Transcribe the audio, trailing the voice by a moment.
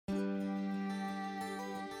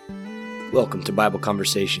Welcome to Bible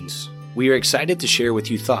Conversations. We are excited to share with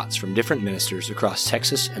you thoughts from different ministers across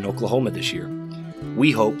Texas and Oklahoma this year.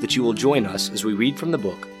 We hope that you will join us as we read from the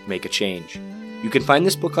book, Make a Change. You can find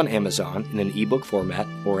this book on Amazon in an ebook format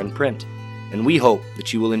or in print, and we hope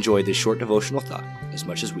that you will enjoy this short devotional thought as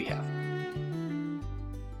much as we have.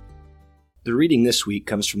 The reading this week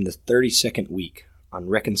comes from the 32nd week on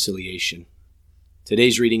reconciliation.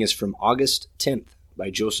 Today's reading is from August 10th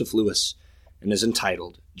by Joseph Lewis and is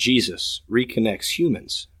entitled, Jesus Reconnects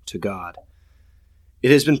Humans to God.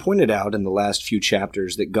 It has been pointed out in the last few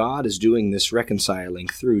chapters that God is doing this reconciling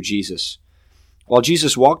through Jesus. While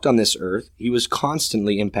Jesus walked on this earth, he was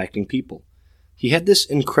constantly impacting people. He had this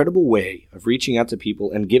incredible way of reaching out to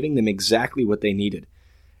people and giving them exactly what they needed.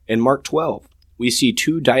 In Mark 12, we see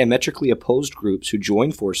two diametrically opposed groups who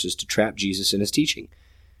join forces to trap Jesus in his teaching.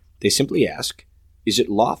 They simply ask, "Is it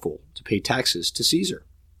lawful to pay taxes to Caesar?"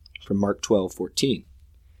 From Mark 12:14.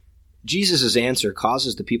 Jesus' answer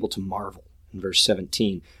causes the people to marvel in verse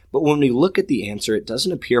 17, but when we look at the answer, it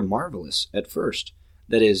doesn't appear marvelous at first.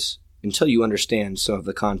 That is, until you understand some of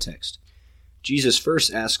the context. Jesus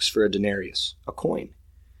first asks for a denarius, a coin.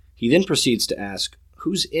 He then proceeds to ask,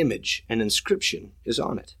 whose image and inscription is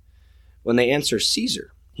on it? When they answer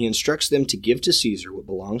Caesar, he instructs them to give to Caesar what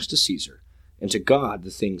belongs to Caesar, and to God the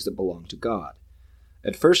things that belong to God.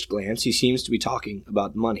 At first glance, he seems to be talking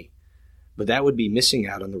about money, but that would be missing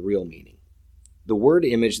out on the real meaning. The word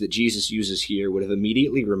image that Jesus uses here would have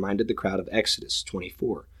immediately reminded the crowd of Exodus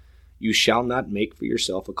 24. You shall not make for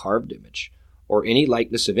yourself a carved image, or any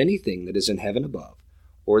likeness of anything that is in heaven above,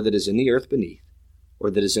 or that is in the earth beneath, or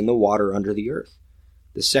that is in the water under the earth.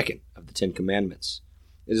 The second of the 10 Commandments.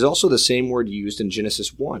 It is also the same word used in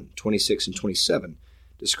Genesis 1:26 and 27,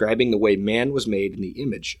 describing the way man was made in the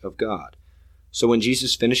image of God. So when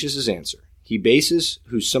Jesus finishes his answer, he bases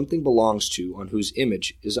who something belongs to on whose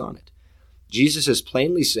image is on it. Jesus is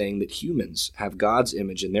plainly saying that humans have God's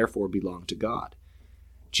image and therefore belong to God.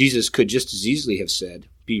 Jesus could just as easily have said,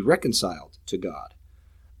 be reconciled to God.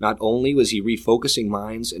 Not only was he refocusing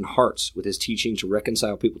minds and hearts with his teaching to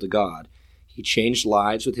reconcile people to God, he changed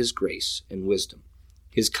lives with his grace and wisdom,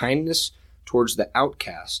 his kindness towards the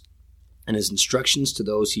outcast, and his instructions to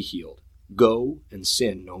those he healed. Go and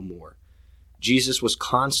sin no more. Jesus was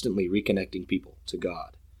constantly reconnecting people to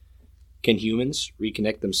God. Can humans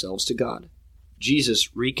reconnect themselves to God?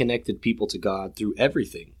 Jesus reconnected people to God through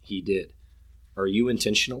everything he did. Are you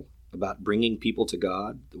intentional about bringing people to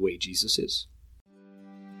God the way Jesus is?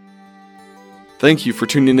 Thank you for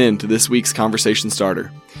tuning in to this week's Conversation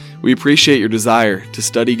Starter. We appreciate your desire to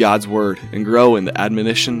study God's Word and grow in the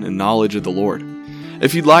admonition and knowledge of the Lord.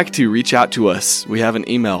 If you'd like to reach out to us, we have an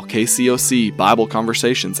email,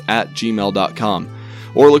 kcocbibleconversations@gmail.com,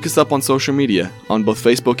 or look us up on social media on both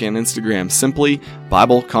Facebook and Instagram, simply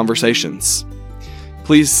Bible Conversations.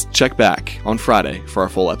 Please check back on Friday for our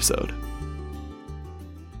full episode.